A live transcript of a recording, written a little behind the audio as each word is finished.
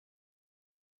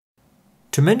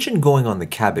To mention going on the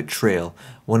Cabot Trail,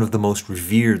 one of the most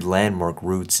revered landmark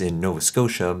routes in Nova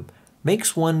Scotia,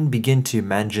 makes one begin to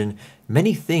imagine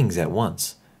many things at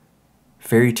once.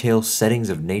 Fairy tale settings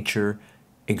of nature,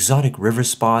 exotic river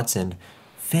spots, and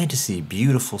fantasy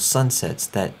beautiful sunsets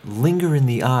that linger in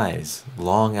the eyes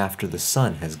long after the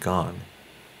sun has gone.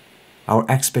 Our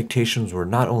expectations were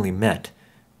not only met,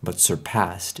 but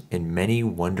surpassed in many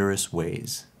wondrous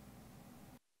ways.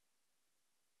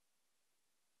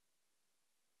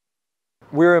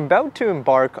 We're about to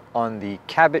embark on the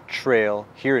Cabot Trail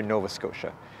here in Nova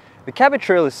Scotia. The Cabot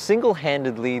Trail is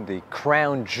single-handedly the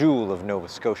crown jewel of Nova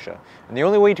Scotia, and the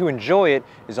only way to enjoy it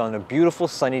is on a beautiful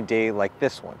sunny day like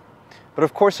this one. But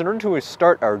of course, in order to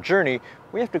start our journey,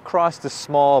 we have to cross this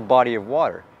small body of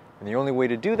water, and the only way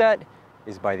to do that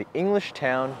is by the English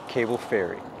town cable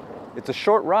ferry. It's a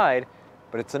short ride,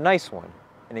 but it's a nice one,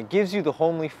 and it gives you the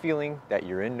homely feeling that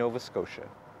you're in Nova Scotia.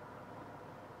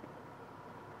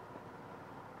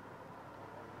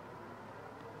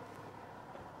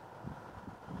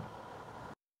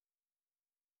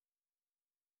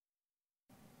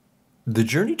 The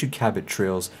journey to Cabot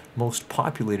Trail's most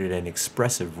populated and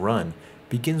expressive run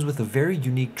begins with a very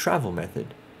unique travel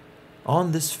method.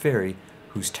 On this ferry,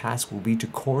 whose task will be to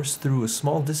course through a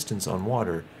small distance on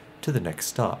water to the next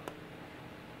stop.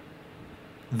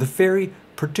 The ferry,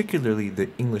 particularly the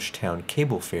English town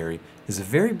cable ferry, is a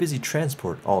very busy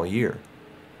transport all year.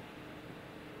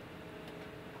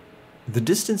 The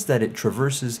distance that it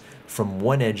traverses from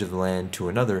one edge of the land to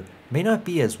another may not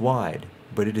be as wide,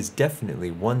 but it is definitely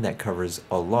one that covers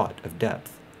a lot of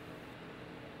depth.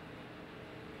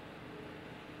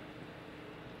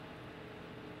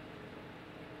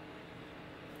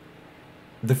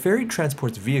 The ferry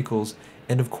transports vehicles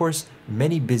and, of course,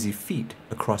 many busy feet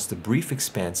across the brief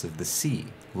expanse of the sea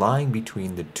lying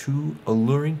between the two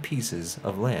alluring pieces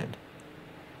of land.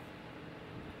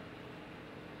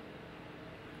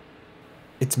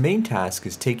 Its main task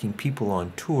is taking people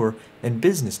on tour and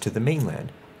business to the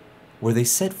mainland, where they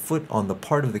set foot on the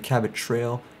part of the Cabot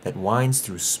Trail that winds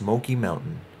through Smoky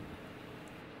Mountain.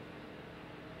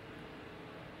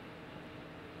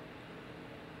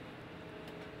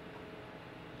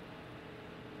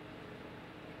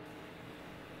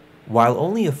 While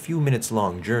only a few minutes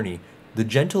long journey, the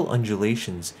gentle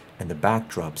undulations and the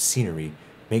backdrop scenery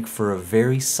make for a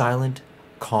very silent,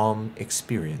 calm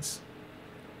experience.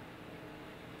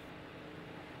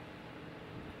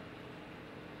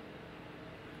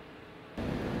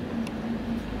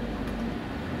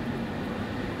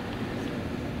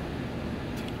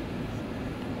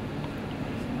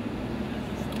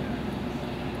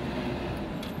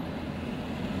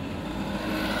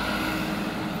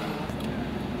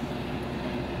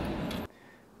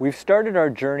 We've started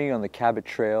our journey on the Cabot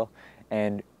Trail,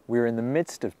 and we're in the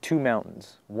midst of two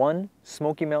mountains. One,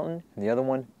 Smoky Mountain, and the other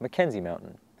one, Mackenzie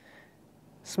Mountain.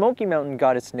 Smoky Mountain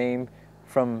got its name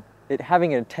from it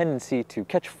having a tendency to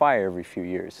catch fire every few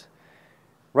years.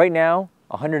 Right now,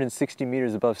 160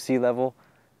 meters above sea level,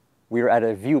 we are at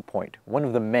a viewpoint, one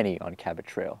of the many on Cabot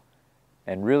Trail.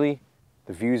 And really,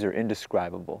 the views are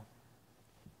indescribable.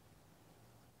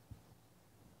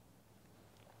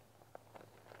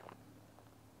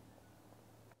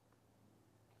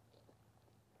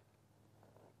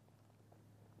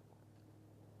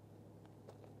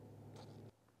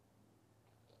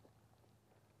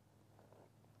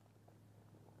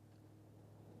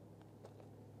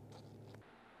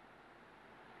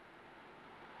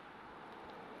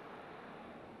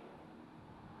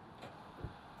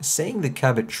 Saying the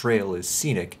Cabot Trail is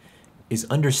scenic is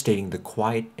understating the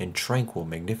quiet and tranquil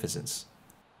magnificence.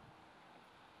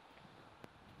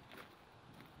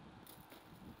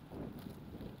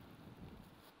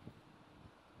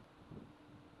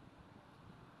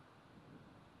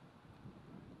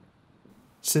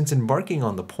 Since embarking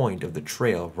on the point of the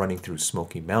trail running through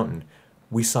Smoky Mountain,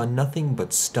 we saw nothing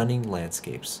but stunning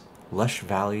landscapes, lush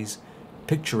valleys,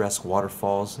 picturesque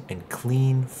waterfalls, and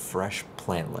clean, fresh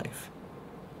plant life.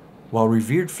 While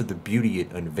revered for the beauty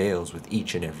it unveils with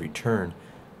each and every turn,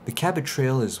 the Cabot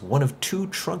Trail is one of two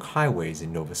trunk highways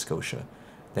in Nova Scotia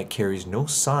that carries no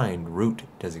signed route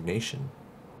designation.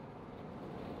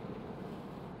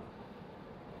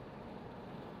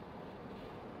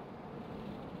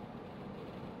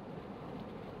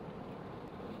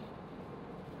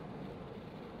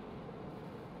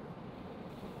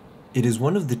 It is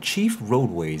one of the chief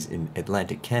roadways in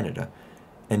Atlantic Canada,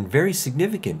 and very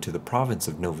significant to the province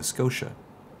of Nova Scotia.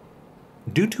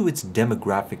 Due to its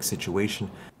demographic situation,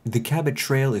 the Cabot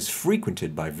Trail is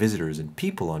frequented by visitors and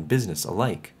people on business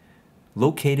alike.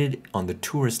 Located on the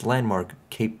tourist landmark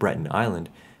Cape Breton Island,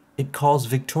 It calls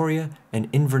Victoria and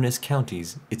Inverness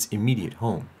counties its immediate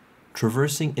home,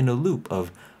 traversing in a loop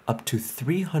of up to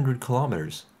 300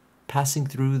 kilometers, passing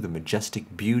through the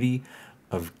majestic beauty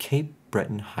of Cape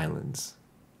Breton Highlands.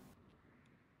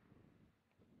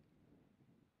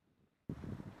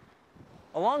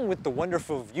 Along with the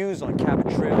wonderful views on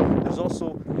Cabot Trail, there's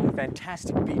also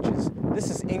fantastic beaches. This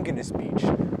is Inverness Beach,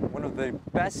 one of the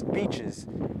best beaches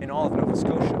in all of Nova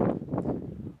Scotia.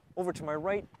 Over to my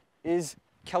right is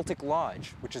Celtic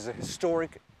Lodge, which is a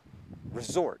historic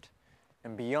resort.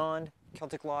 And beyond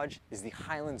Celtic Lodge is the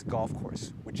Highlands Golf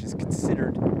Course, which is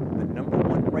considered the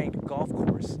 #1 ranked golf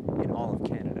course in all of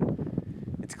Canada.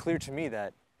 It's clear to me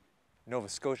that Nova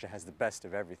Scotia has the best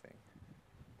of everything.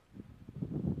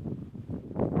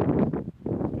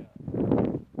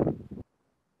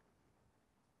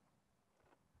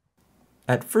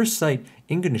 At first sight,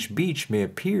 Inverness Beach may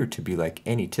appear to be like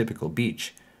any typical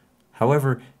beach.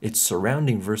 However, its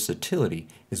surrounding versatility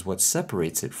is what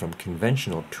separates it from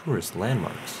conventional tourist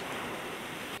landmarks.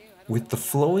 With the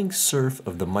flowing surf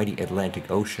of the mighty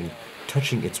Atlantic Ocean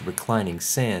touching its reclining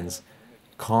sands,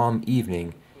 calm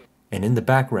evening, and in the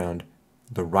background,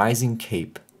 the rising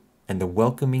cape and the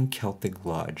welcoming Celtic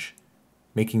Lodge,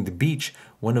 making the beach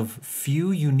one of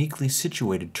few uniquely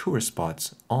situated tourist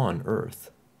spots on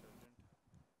Earth.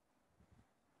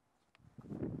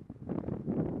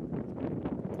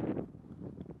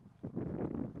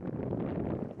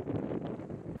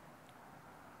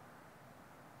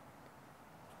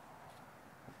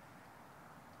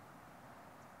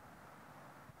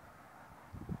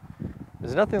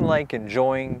 There's nothing like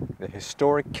enjoying the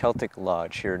historic Celtic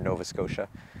Lodge here in Nova Scotia.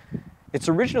 Its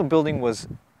original building was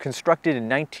constructed in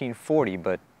 1940,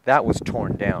 but that was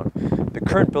torn down. The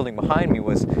current building behind me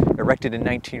was erected in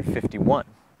 1951,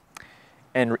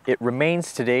 and it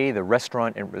remains today the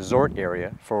restaurant and resort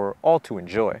area for all to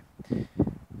enjoy.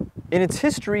 In its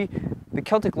history, the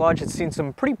Celtic Lodge has seen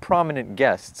some pretty prominent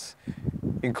guests,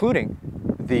 including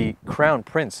the Crown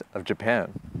Prince of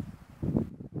Japan.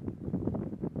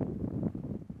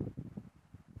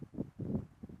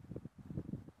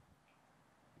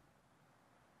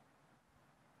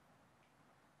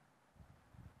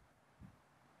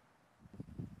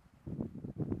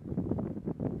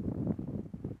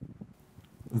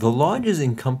 The lodge is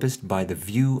encompassed by the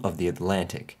view of the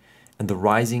Atlantic and the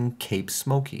rising Cape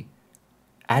Smoky,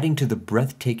 adding to the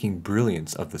breathtaking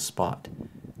brilliance of the spot.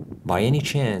 By any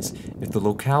chance, if the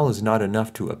locale is not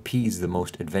enough to appease the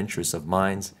most adventurous of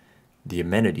minds, the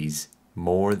amenities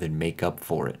more than make up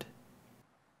for it.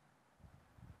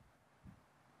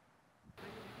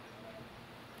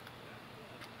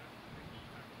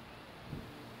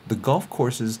 The golf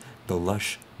courses, the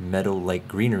lush meadow-like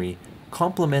greenery,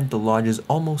 complement the lodge's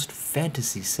almost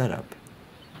fantasy setup.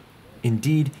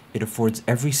 Indeed, it affords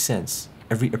every sense,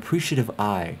 every appreciative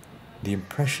eye, the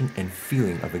impression and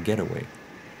feeling of a getaway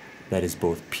that is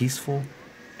both peaceful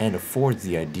and affords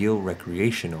the ideal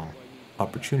recreational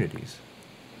opportunities.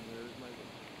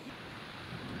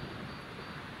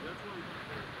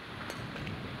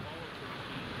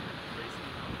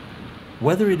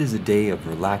 Whether it is a day of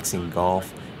relaxing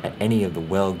golf at any of the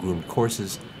well-groomed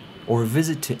courses, or a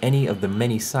visit to any of the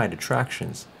many side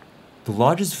attractions, the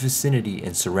lodge's vicinity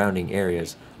and surrounding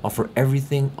areas offer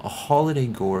everything a holiday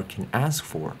goer can ask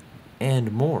for,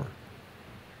 and more.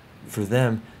 For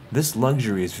them, this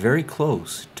luxury is very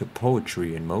close to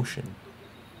poetry in motion.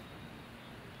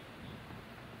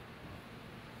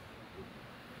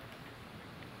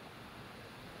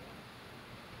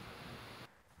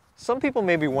 Some people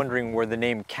may be wondering where the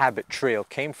name Cabot Trail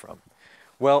came from.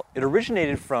 Well, it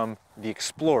originated from the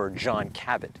explorer John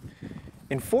Cabot.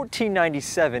 In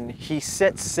 1497, he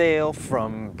set sail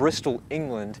from Bristol,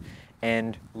 England,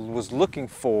 and was looking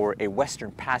for a western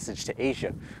passage to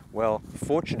Asia. Well,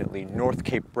 fortunately, North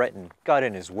Cape Breton got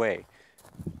in his way.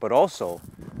 But also,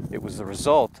 it was the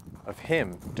result of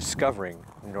him discovering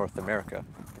North America.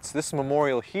 It's this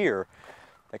memorial here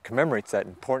that commemorates that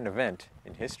important event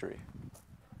in history.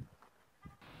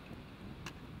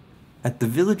 At the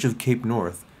village of Cape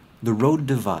North, the road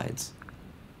divides.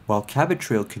 While Cabot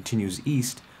Trail continues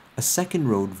east, a second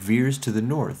road veers to the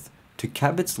north to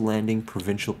Cabot's Landing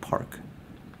Provincial Park.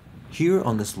 Here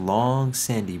on this long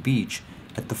sandy beach,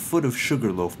 at the foot of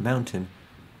Sugarloaf Mountain,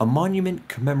 a monument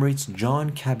commemorates John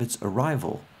Cabot's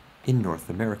arrival in North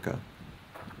America.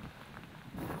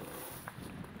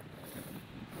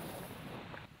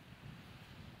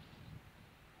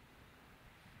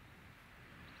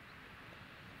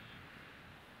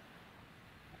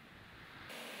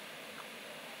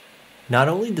 Not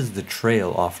only does the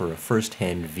trail offer a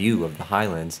first-hand view of the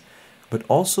highlands, but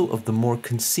also of the more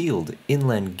concealed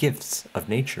inland gifts of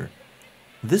nature.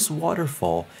 This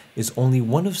waterfall is only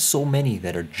one of so many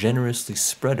that are generously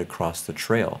spread across the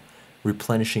trail,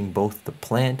 replenishing both the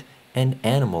plant and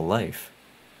animal life,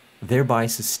 thereby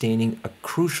sustaining a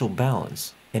crucial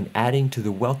balance and adding to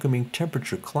the welcoming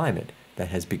temperature climate that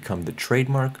has become the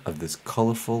trademark of this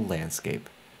colorful landscape.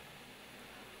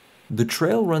 The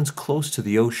trail runs close to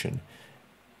the ocean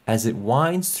as it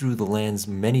winds through the land's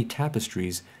many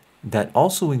tapestries that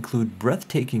also include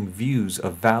breathtaking views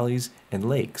of valleys and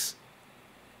lakes,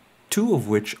 two of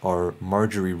which are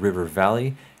Marjorie River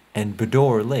Valley and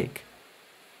Bedore Lake.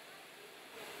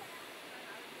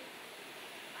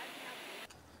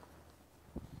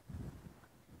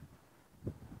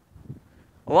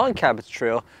 Along Cabot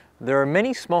Trail, there are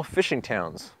many small fishing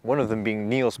towns, one of them being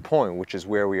Neils Point, which is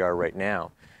where we are right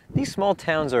now. These small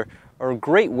towns are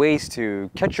great ways to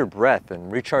catch your breath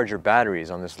and recharge your batteries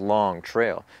on this long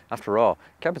trail. After all,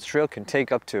 Cabot Trail can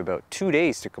take up to about 2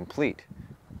 days to complete.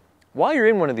 While you're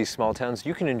in one of these small towns,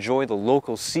 you can enjoy the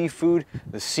local seafood,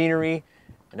 the scenery,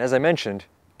 and as I mentioned,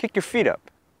 kick your feet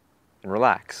up and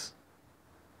relax.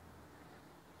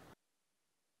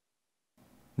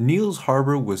 Neils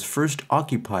Harbor was first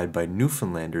occupied by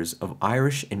Newfoundlanders of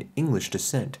Irish and English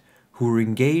descent who were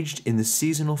engaged in the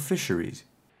seasonal fisheries.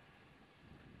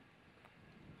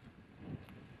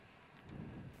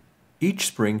 Each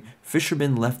spring,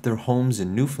 fishermen left their homes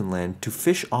in Newfoundland to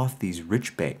fish off these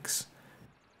rich banks.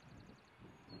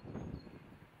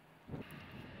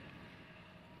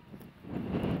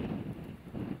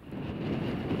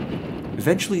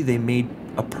 Eventually, they made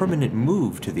a permanent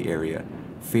move to the area,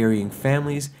 ferrying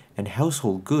families and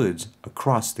household goods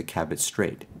across the Cabot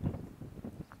Strait.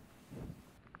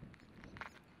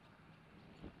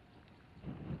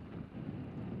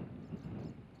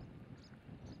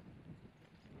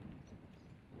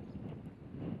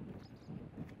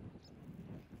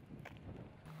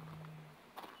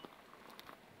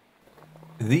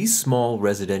 These small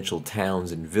residential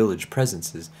towns and village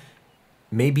presences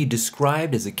may be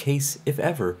described as a case, if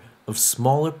ever, of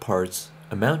smaller parts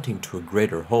amounting to a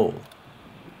greater whole.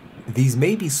 These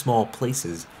may be small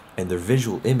places and their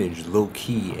visual image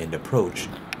low-key and approach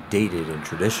dated and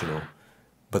traditional,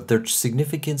 but their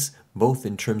significance both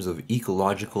in terms of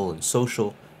ecological and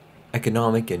social,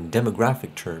 economic and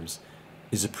demographic terms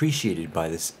is appreciated by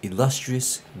this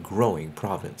illustrious, growing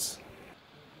province.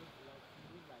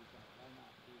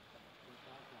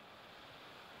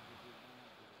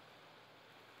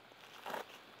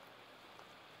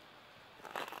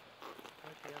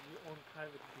 They have their own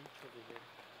private beach over here.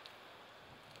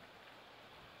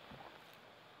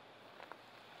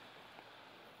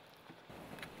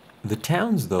 The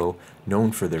towns, though,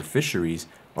 known for their fisheries,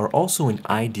 are also an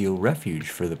ideal refuge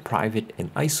for the private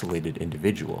and isolated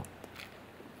individual.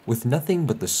 With nothing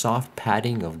but the soft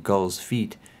padding of gulls'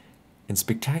 feet and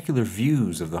spectacular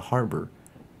views of the harbor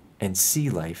and sea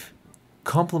life,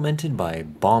 complemented by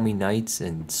balmy nights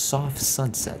and soft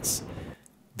sunsets,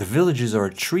 the villages are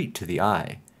a treat to the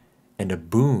eye and a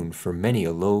boon for many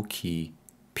a low-key,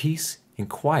 peace and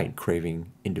quiet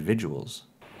craving individuals.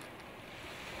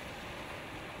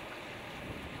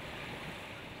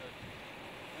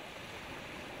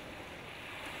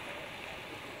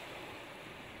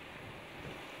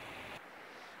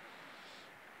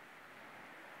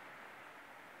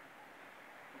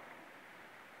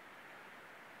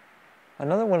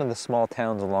 Another one of the small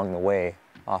towns along the way,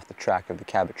 off the track of the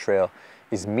Cabot Trail,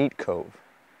 is Meat Cove.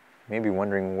 You may be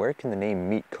wondering, where can the name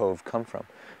Meat Cove come from?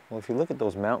 Well, if you look at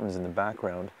those mountains in the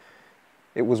background,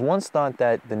 it was once thought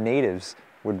that the natives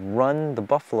would run the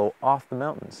buffalo off the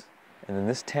mountains, and then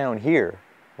this town here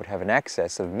would have an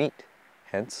excess of meat,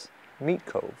 hence Meat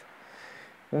Cove.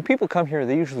 When people come here,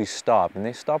 they usually stop, and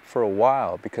they stop for a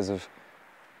while because of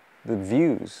the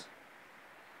views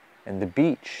and the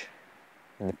beach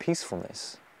and the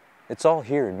peacefulness. It's all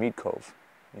here in Meat Cove.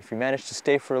 If you manage to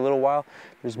stay for a little while,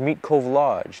 there's Meat Cove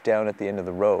Lodge down at the end of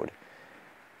the road.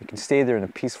 You can stay there in a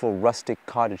peaceful, rustic,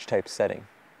 cottage type setting.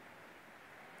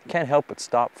 You can't help but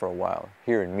stop for a while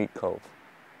here in Meat Cove.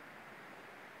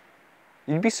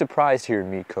 You'd be surprised here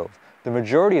in Meat Cove. The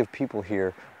majority of people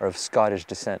here are of Scottish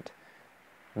descent.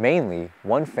 Mainly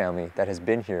one family that has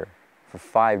been here for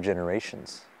 5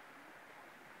 generations.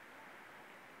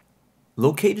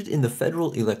 Located in the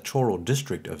federal electoral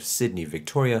district of Sydney,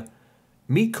 Victoria,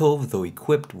 Meat Cove, though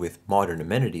equipped with modern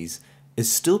amenities,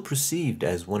 is still perceived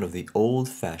as one of the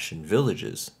old-fashioned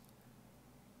villages.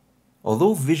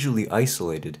 Although visually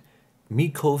isolated,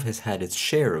 Meat Cove has had its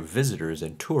share of visitors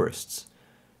and tourists,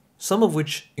 some of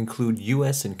which include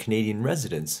US and Canadian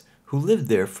residents who lived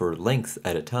there for length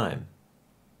at a time.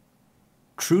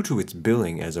 True to its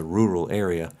billing as a rural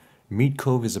area, Meat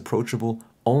Cove is approachable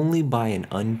only by an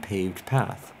unpaved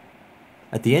path.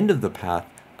 At the end of the path,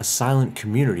 a silent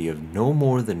community of no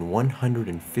more than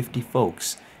 150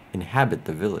 folks inhabit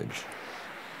the village.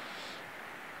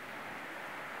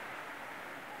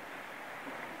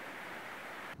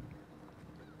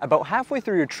 About halfway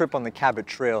through your trip on the Cabot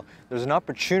Trail, there's an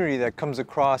opportunity that comes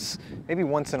across maybe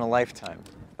once in a lifetime.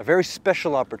 A very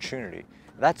special opportunity.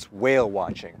 That's whale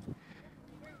watching.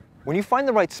 When you find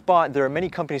the right spot, there are many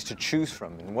companies to choose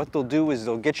from. And what they'll do is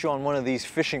they'll get you on one of these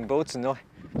fishing boats and they'll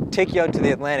take you out to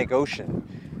the Atlantic Ocean,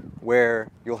 where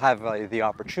you'll have the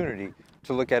opportunity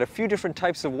to look at a few different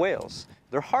types of whales.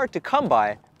 They're hard to come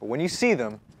by, but when you see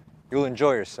them, you'll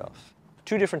enjoy yourself.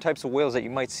 Two different types of whales that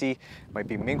you might see might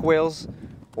be minke whales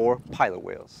or pilot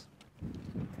whales.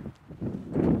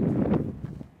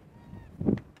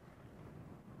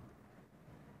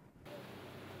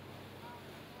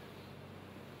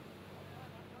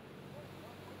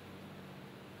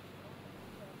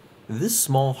 This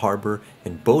small harbor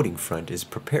and boating front is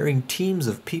preparing teams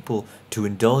of people to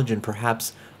indulge in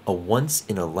perhaps a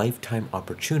once-in-a-lifetime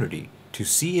opportunity to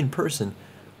see in person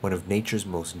one of nature's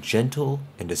most gentle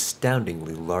and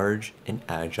astoundingly large and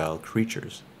agile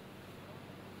creatures.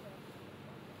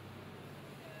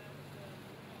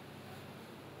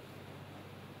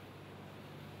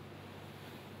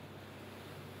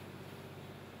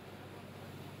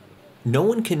 No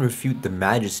one can refute the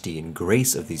majesty and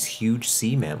grace of these huge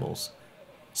sea mammals.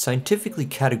 Scientifically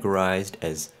categorized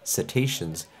as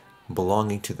cetaceans,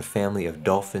 belonging to the family of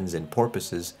dolphins and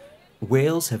porpoises,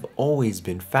 whales have always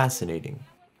been fascinating.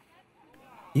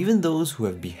 Even those who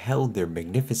have beheld their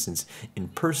magnificence in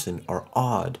person are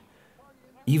awed,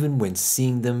 even when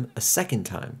seeing them a second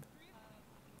time.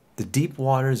 The deep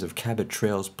waters of Cabot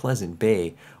Trail's Pleasant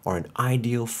Bay are an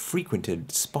ideal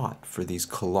frequented spot for these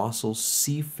colossal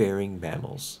seafaring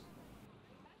mammals.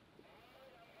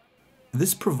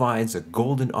 This provides a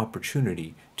golden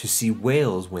opportunity to see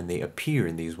whales when they appear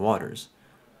in these waters.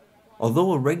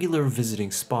 Although a regular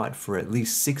visiting spot for at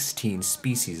least 16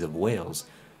 species of whales,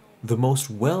 the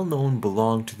most well-known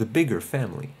belong to the bigger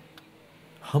family.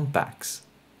 Humpbacks,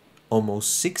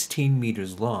 almost 16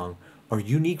 meters long, are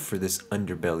unique for this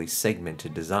underbelly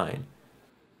segmented design.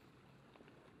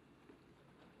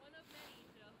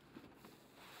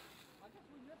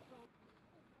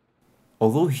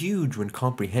 Although huge when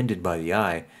comprehended by the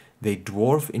eye, they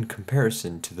dwarf in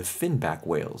comparison to the finback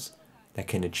whales that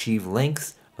can achieve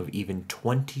lengths of even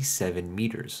 27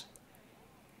 meters.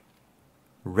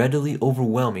 Readily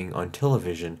overwhelming on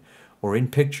television or in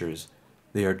pictures,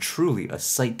 they are truly a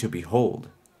sight to behold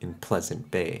in Pleasant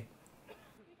Bay.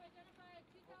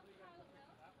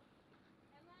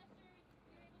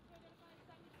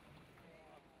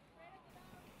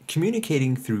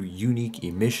 Communicating through unique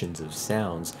emissions of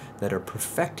sounds that are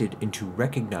perfected into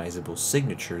recognizable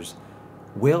signatures,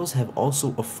 whales have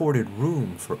also afforded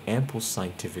room for ample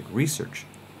scientific research,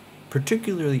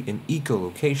 particularly in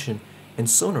echolocation and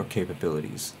sonar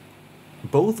capabilities,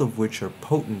 both of which are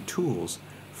potent tools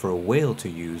for a whale to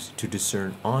use to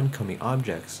discern oncoming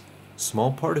objects,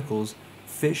 small particles,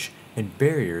 fish, and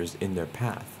barriers in their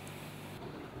path.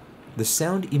 The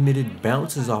sound emitted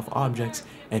bounces off objects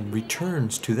and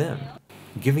returns to them,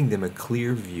 giving them a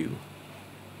clear view.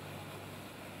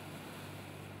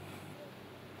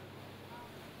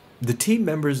 The team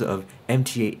members of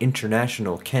MTA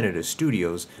International Canada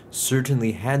Studios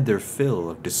certainly had their fill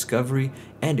of discovery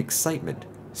and excitement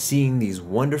seeing these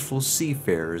wonderful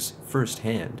seafarers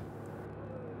firsthand.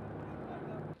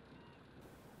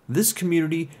 This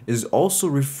community is also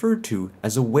referred to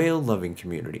as a whale-loving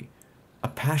community. A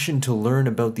passion to learn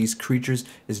about these creatures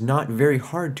is not very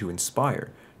hard to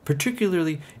inspire,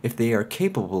 particularly if they are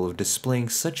capable of displaying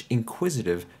such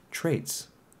inquisitive traits.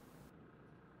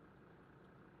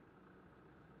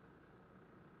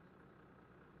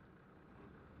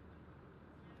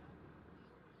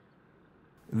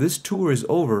 This tour is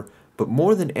over, but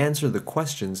more than answer the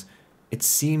questions, it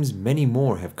seems many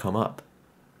more have come up.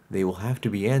 They will have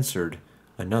to be answered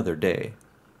another day.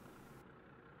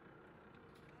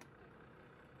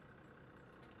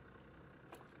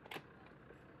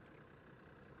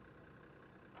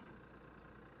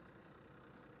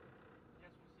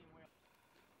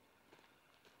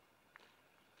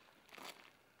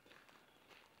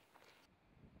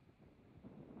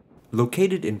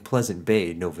 Located in Pleasant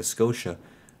Bay, Nova Scotia,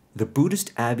 the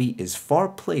Buddhist abbey is far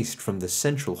placed from the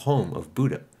central home of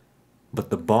Buddha, but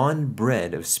the bond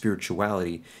bred of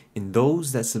spirituality in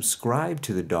those that subscribe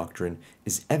to the doctrine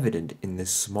is evident in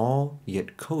this small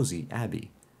yet cozy abbey.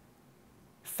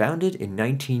 Founded in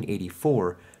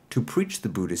 1984 to preach the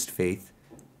Buddhist faith,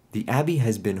 The abbey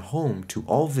has been home to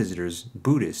all visitors,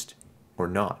 Buddhist or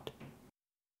not.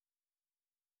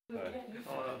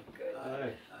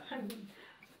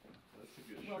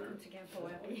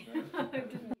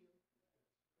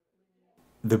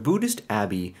 The Buddhist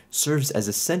abbey serves as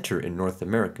a center in North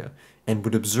America and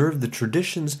would observe the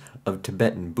traditions of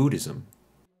Tibetan Buddhism.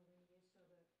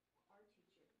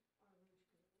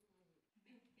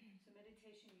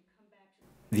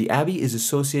 The abbey is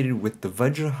associated with the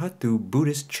Vajrahattu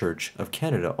Buddhist Church of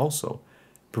Canada also,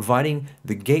 providing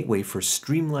the gateway for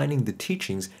streamlining the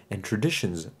teachings and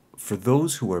traditions for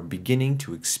those who are beginning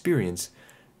to experience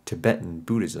Tibetan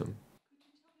Buddhism.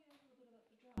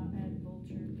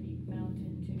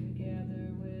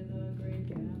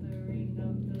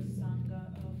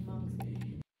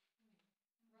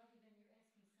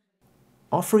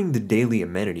 Offering the daily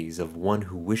amenities of one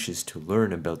who wishes to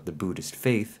learn about the Buddhist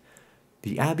faith,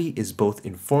 the abbey is both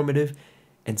informative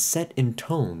and set in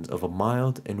tones of a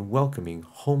mild and welcoming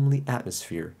homely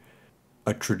atmosphere,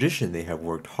 a tradition they have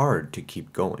worked hard to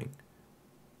keep going.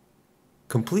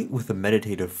 Complete with a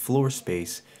meditative floor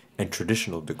space and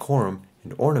traditional decorum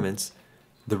and ornaments,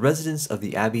 the residents of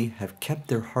the abbey have kept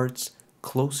their hearts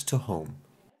close to home.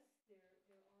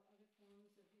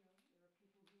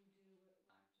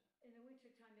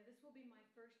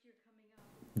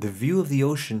 The view of the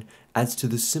ocean adds to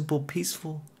the simple,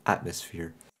 peaceful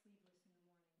atmosphere.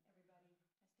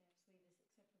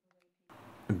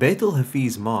 Beit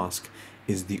el-Hafiz Mosque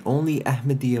is the only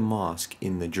Ahmadiyya mosque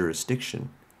in the jurisdiction.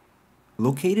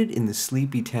 Located in the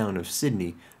sleepy town of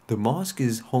Sydney, the mosque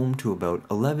is home to about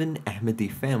 11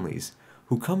 Ahmadi families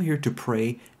who come here to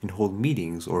pray and hold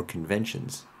meetings or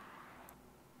conventions.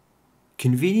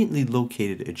 Conveniently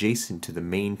located adjacent to the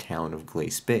main town of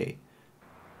Glace Bay,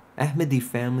 Ahmadi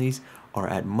families are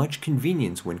at much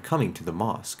convenience when coming to the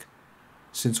mosque,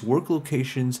 since work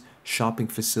locations, shopping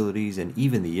facilities, and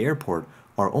even the airport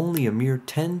are only a mere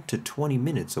 10 to 20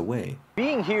 minutes away.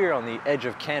 Being here on the edge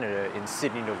of Canada in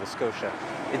Sydney, Nova Scotia,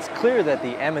 it's clear that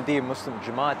the Ahmadiyya Muslim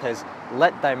Jamaat has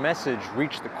let thy message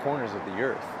reach the corners of the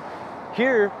earth.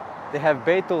 Here, they have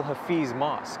Beit el-Hafiz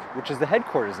Mosque, which is the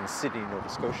headquarters in Sydney, Nova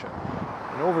Scotia.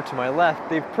 And over to my left,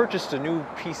 they've purchased a new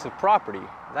piece of property.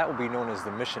 That will be known as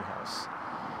the Mission House.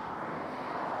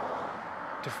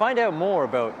 To find out more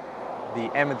about the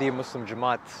Ahmadiyya Muslim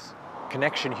Jamaat's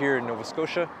connection here in Nova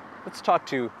Scotia, let's talk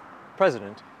to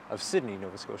President of Sydney,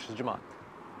 Nova Scotia's Jamaat.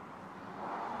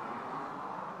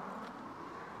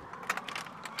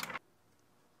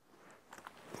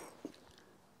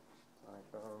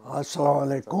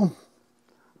 Assalamu alaikum.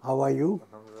 How are you?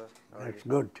 That's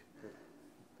good.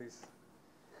 Please.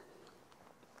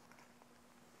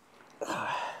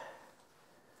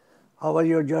 How was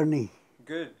your journey?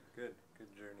 Good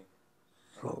journey.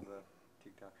 So,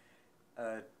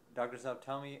 Dr. Saab,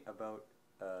 tell me about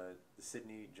the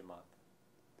Sydney Jamaat.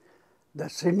 the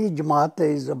Sydney Jamaat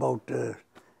is about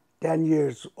 10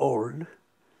 years old.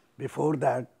 Before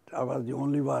that, I was the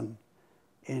only one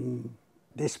in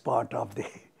this part of the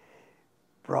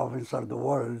province or the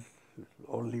world,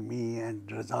 only me and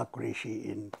Raza Qureshi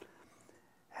in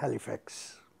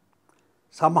Halifax.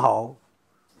 Somehow,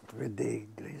 with the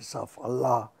grace of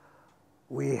Allah,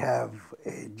 we have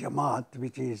a Jamaat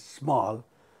which is small,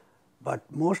 but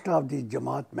most of the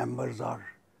Jamaat members are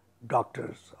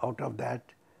doctors. Out of that,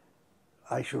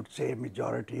 I should say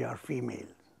majority are female.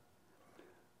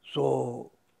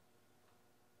 So,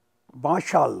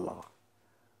 mashallah,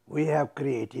 we have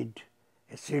created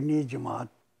a Sydney Jamaat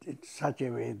in such a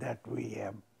way that we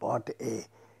have bought a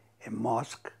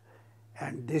mosque,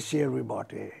 and this year we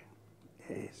bought a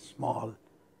small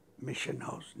mission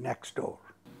house next door.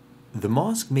 The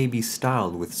mosque may be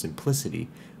styled with simplicity,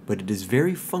 but it is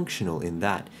very functional in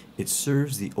that it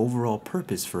serves the overall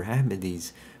purpose for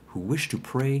Ahmadis who wish to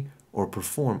pray or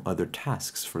perform other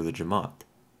tasks for the Jamaat.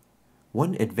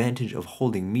 One advantage of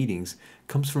holding meetings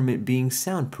comes from it being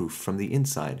soundproof from the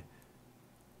inside.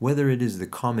 Whether it is the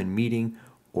common meeting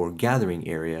or gathering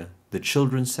area, the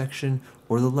children's section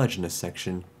or the Lajna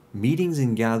section, meetings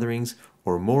and gatherings,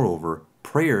 or moreover,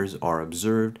 prayers are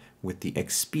observed with the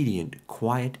expedient,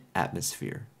 quiet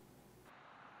atmosphere.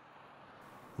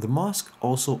 The mosque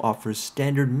also offers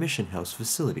standard mission house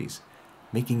facilities,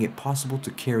 making it possible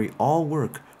to carry all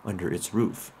work under its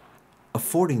roof,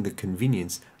 affording the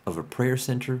convenience of a prayer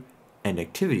center and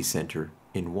activity center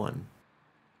in one.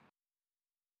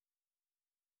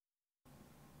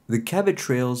 The Cabot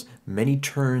Trail's many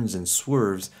turns and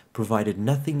swerves provided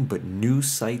nothing but new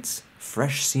sights,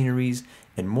 fresh sceneries,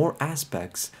 and more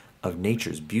aspects of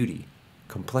nature's beauty,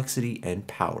 complexity, and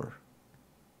power.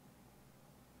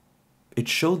 It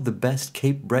showed the best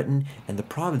Cape Breton and the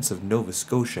province of Nova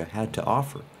Scotia had to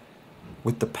offer.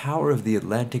 With the power of the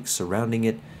Atlantic surrounding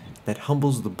it that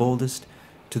humbles the boldest,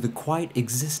 to the quiet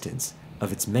existence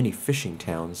of its many fishing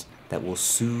towns that will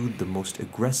soothe the most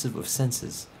aggressive of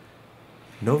senses,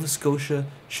 Nova Scotia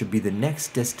should be the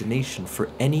next destination for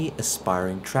any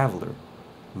aspiring traveler,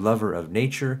 lover of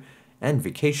nature, and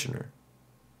vacationer.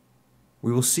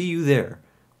 We will see you there,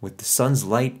 with the sun's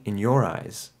light in your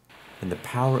eyes, and the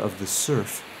power of the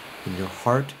surf in your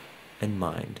heart and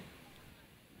mind.